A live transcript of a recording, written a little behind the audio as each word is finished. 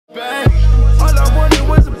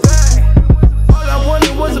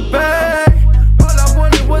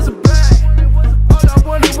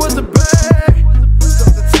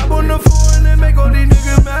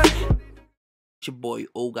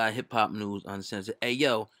Hip Hop News Uncensored. Hey,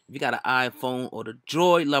 yo, if you got an iPhone or the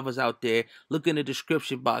Droid lovers out there, look in the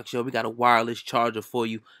description box, yo. We got a wireless charger for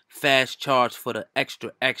you. Fast charge for the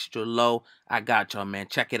extra, extra low. I got y'all, man.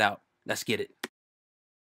 Check it out. Let's get it.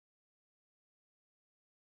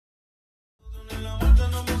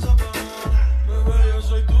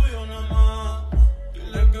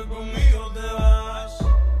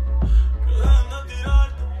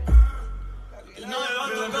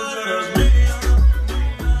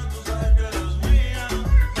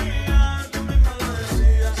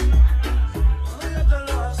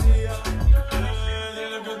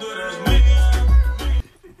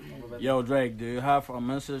 Yo, Drake, do you have a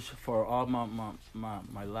message for all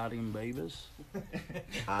my Latin babies?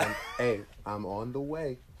 I'm on the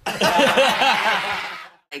way.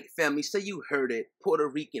 Hey, family, so you heard it. Puerto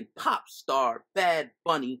Rican pop star Bad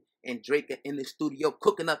Bunny and Drake are in the studio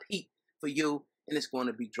cooking up heat for you, and it's going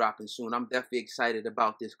to be dropping soon. I'm definitely excited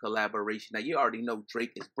about this collaboration. Now, you already know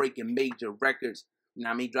Drake is breaking major records. You know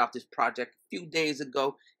what I mean? He dropped this project a few days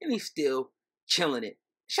ago, and he's still killing it.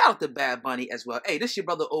 Shout out to Bad Bunny as well. Hey, this is your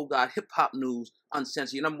brother, Oh God, Hip Hop News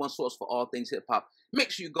Uncensored, your #1 source for all things hip hop. Make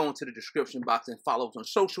sure you go into the description box and follow us on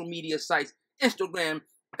social media sites, Instagram,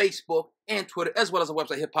 Facebook, and Twitter, as well as our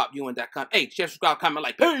website, hiphopun.com. Hey, share, subscribe, comment,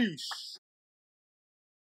 like, peace!